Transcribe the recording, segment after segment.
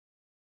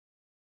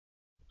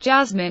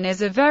Jasmine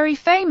is a very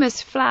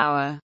famous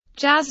flower.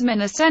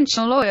 Jasmine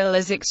essential oil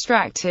is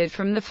extracted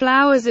from the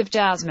flowers of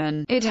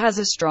jasmine. It has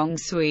a strong,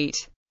 sweet,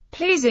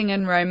 pleasing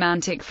and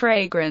romantic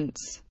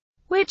fragrance,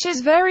 which is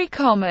very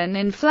common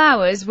in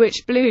flowers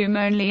which bloom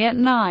only at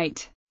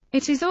night.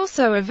 It is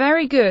also a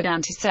very good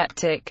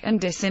antiseptic and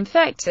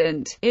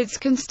disinfectant. Its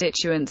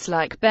constituents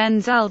like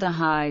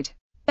benzaldehyde,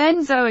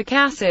 benzoic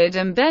acid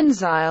and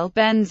benzyl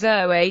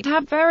benzoate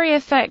have very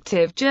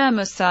effective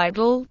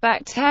germicidal,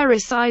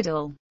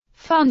 bactericidal,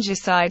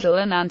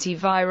 fungicidal and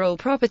antiviral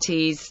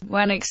properties.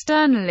 When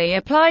externally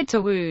applied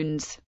to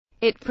wounds,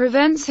 it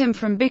prevents him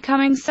from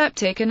becoming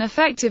septic and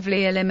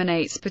effectively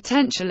eliminates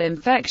potential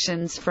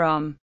infections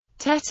from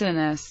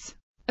tetanus.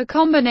 A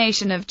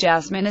combination of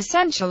jasmine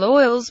essential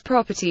oil's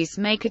properties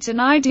make it an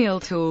ideal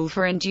tool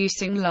for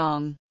inducing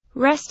long,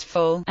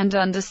 restful, and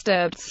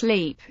undisturbed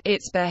sleep.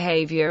 Its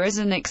behavior as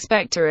an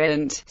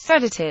expectorant,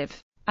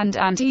 sedative, and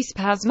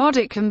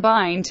antispasmodic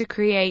combine to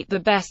create the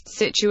best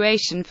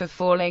situation for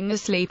falling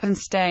asleep and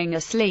staying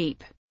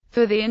asleep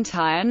for the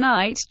entire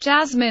night.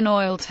 Jasmine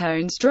oil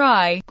tones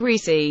dry,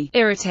 greasy,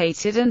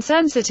 irritated and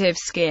sensitive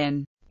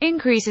skin,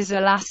 increases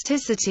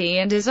elasticity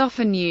and is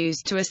often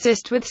used to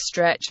assist with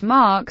stretch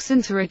marks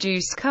and to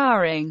reduce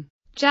scarring.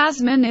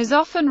 Jasmine is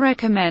often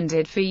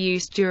recommended for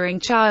use during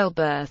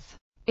childbirth.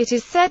 It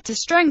is said to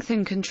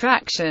strengthen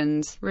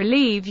contractions,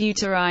 relieve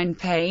uterine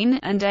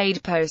pain, and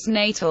aid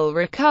postnatal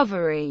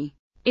recovery.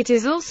 It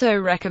is also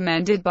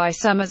recommended by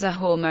some as a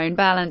hormone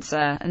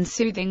balancer and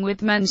soothing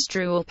with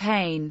menstrual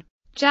pain.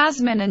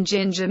 Jasmine and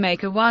ginger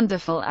make a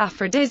wonderful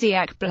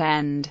aphrodisiac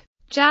blend.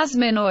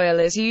 Jasmine oil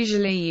is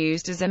usually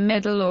used as a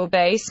middle or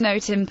base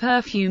note in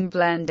perfume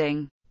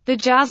blending. The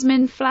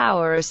jasmine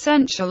flower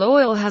essential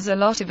oil has a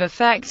lot of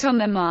effect on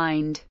the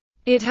mind.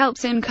 It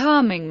helps in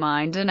calming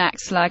mind and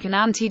acts like an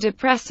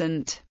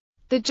antidepressant.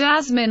 The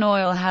jasmine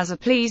oil has a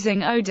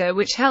pleasing odor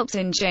which helps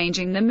in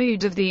changing the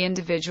mood of the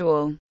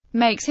individual,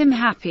 makes him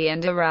happy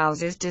and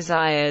arouses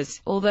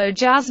desires. Although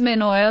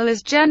jasmine oil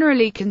is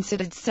generally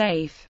considered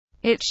safe,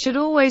 it should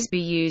always be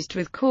used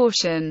with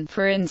caution.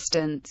 For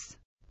instance,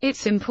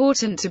 it's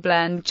important to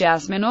blend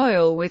jasmine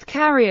oil with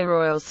carrier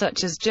oil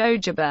such as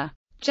jojoba.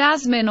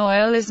 Jasmine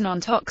oil is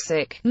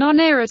non-toxic,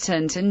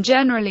 non-irritant and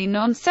generally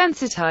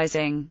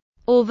non-sensitizing.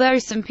 Although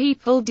some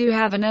people do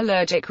have an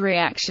allergic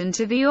reaction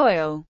to the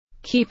oil,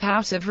 keep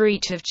out of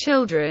reach of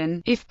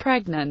children. If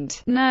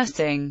pregnant,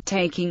 nursing,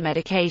 taking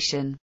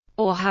medication,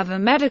 or have a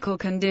medical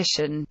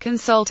condition,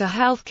 consult a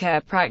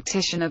healthcare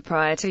practitioner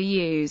prior to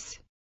use.